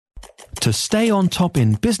To stay on top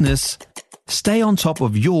in business, stay on top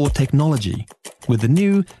of your technology with the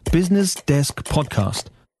new Business Desk podcast,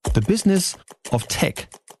 The Business of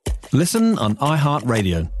Tech. Listen on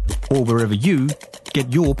iHeartRadio or wherever you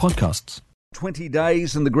get your podcasts. 20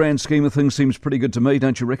 days in the grand scheme of things seems pretty good to me,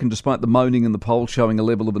 don't you reckon, despite the moaning in the polls showing a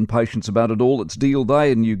level of impatience about it all. It's deal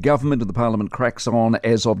day, a new government and the Parliament cracks on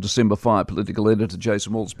as of December 5. Political editor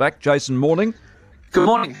Jason Wall's back. Jason, morning. Good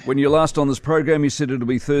morning. When you were last on this program, you said it'll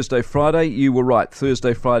be Thursday, Friday. You were right.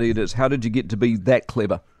 Thursday, Friday it is. How did you get to be that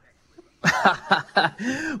clever?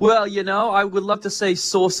 Well, I would love to say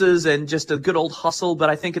sources and just a good old hustle,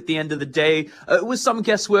 but I think at the end of the day, it was some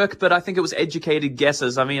guesswork, but I think it was educated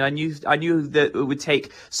guesses. I mean, I knew that it would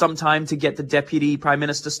take some time to get the Deputy Prime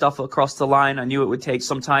Minister stuff across the line. I knew it would take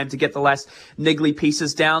some time to get the last niggly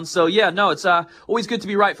pieces down. So, it's always good to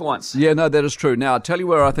be right for once. Yeah, no, that is true. Now, I'll tell you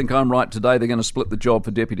where I think I'm right today. They're going to split the job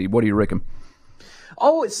for Deputy. What do you reckon?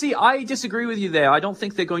 Oh, see, I disagree with you there. I don't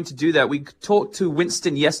think they're going to do that. We talked to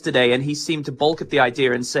Winston yesterday, and he seemed to balk at the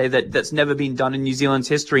idea and say that that's never been done in New Zealand's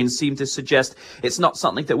history and seemed to suggest it's not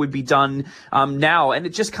something that would be done now. And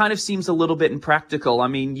it just kind of seems a little bit impractical. I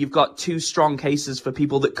mean, you've got two strong cases for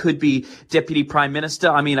people that could be Deputy Prime Minister.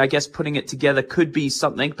 I mean, I guess putting it together could be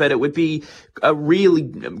something, but it would be a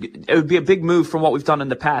big move from what we've done in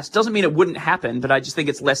the past. Doesn't mean it wouldn't happen, but I just think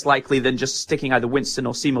it's less likely than just sticking either Winston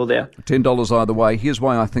or Seymour there. $10 either way. Here's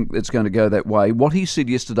why I think it's going to go that way. What he said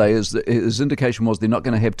yesterday is that his indication was they're not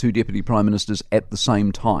going to have two deputy prime ministers at the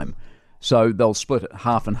same time. So they'll split it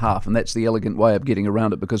half and half, and that's the elegant way of getting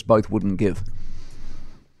around it because both wouldn't give.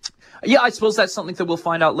 Yeah, I suppose that's something that we'll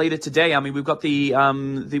find out later today. I mean, we've got the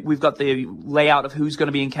layout of who's going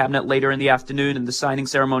to be in cabinet later in the afternoon and the signing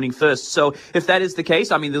ceremony first. So if that is the case,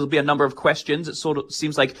 I mean, there'll be a number of questions. It sort of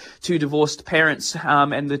seems like two divorced parents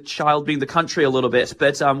and the child being the country a little bit.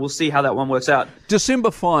 But we'll see how that one works out. December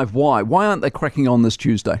 5, why? Why aren't they cracking on this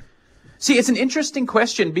Tuesday? See, it's an interesting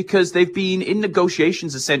question because they've been in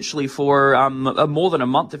negotiations essentially for more than a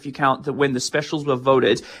month if you count when the specials were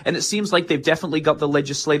voted. And it seems like they've definitely got the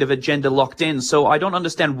legislative agenda locked in. So I don't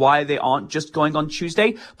understand why they aren't just going on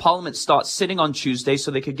Tuesday. Parliament starts sitting on Tuesday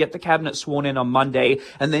so they could get the cabinet sworn in on Monday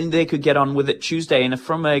and then they could get on with it Tuesday. And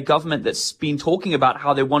from a government that's been talking about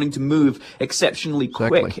how they're wanting to move exceptionally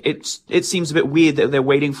quick, it seems a bit weird that they're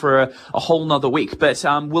waiting for a whole nother week. But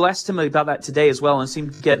we'll ask them about that today as well and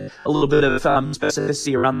seem to get a little bit of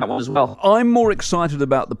specificity around that one as well. I'm more excited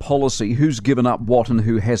about the policy, who's given up what and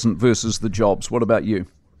who hasn't versus the jobs. What about you?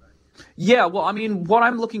 Yeah, well, I mean, what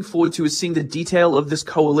I'm looking forward to is seeing the detail of this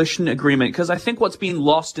coalition agreement, because I think what's been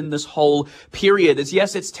lost in this whole period is,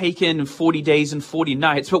 yes, it's taken 40 days and 40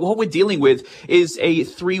 nights, but what we're dealing with is a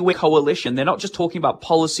three-way coalition. They're not just talking about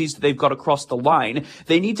policies that they've got across the line.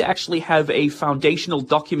 They need to actually have a foundational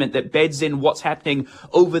document that beds in what's happening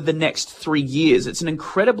over the next 3 years. It's an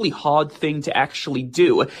incredibly hard thing to actually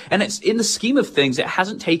do, and it's in the scheme of things, it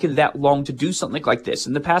hasn't taken that long to do something like this.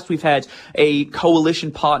 In the past, we've had a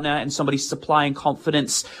coalition partner and somebody supplying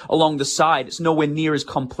confidence along the side. It's nowhere near as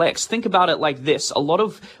complex. Think about it like this. A lot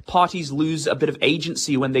of parties lose a bit of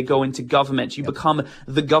agency when they go into government. You become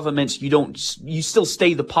the government. You still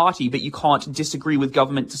stay the party, but you can't disagree with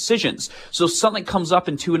government decisions. So if something comes up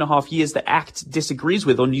in 2.5 years that ACT disagrees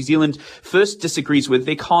with, or New Zealand First disagrees with,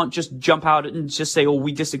 they can't just jump out and just say, oh,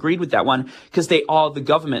 we disagreed with that one, because they are the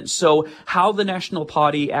government. So how the National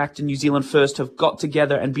Party, ACT, and New Zealand First have got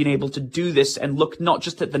together and been able to do this and look not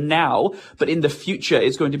just at the now, but in the future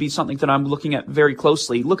is going to be something that I'm looking at very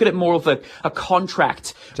closely. Look at it more of a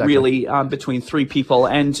contract, really, between three people.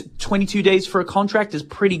 And 22 days for a contract is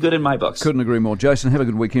pretty good in my books. Couldn't agree more. Jason, have a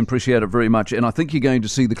good weekend. Appreciate it very much. And I think you're going to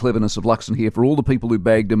see the cleverness of Luxon here. For all the people who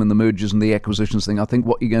bagged him in the mergers and the acquisitions thing, I think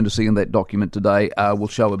what you're going to see in that document today will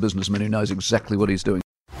show a businessman who knows exactly what he's doing.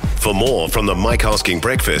 For more from the Mike Hosking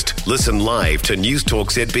Breakfast, listen live to News Talk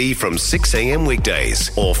ZB from 6 a.m.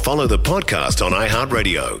 weekdays or follow the podcast on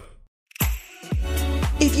iHeartRadio.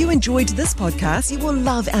 If you enjoyed this podcast, you will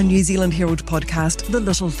love our New Zealand Herald podcast, The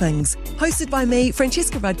Little Things, hosted by me,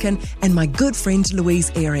 Francesca Rudkin, and my good friend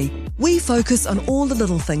Louise Airy. We focus on all the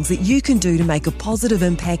little things that you can do to make a positive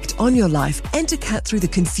impact on your life and to cut through the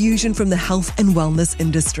confusion from the health and wellness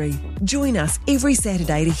industry. Join us every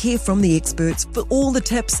Saturday to hear from the experts for all the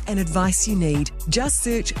tips and advice you need. Just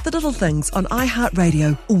search The Little Things on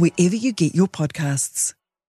iHeartRadio or wherever you get your podcasts.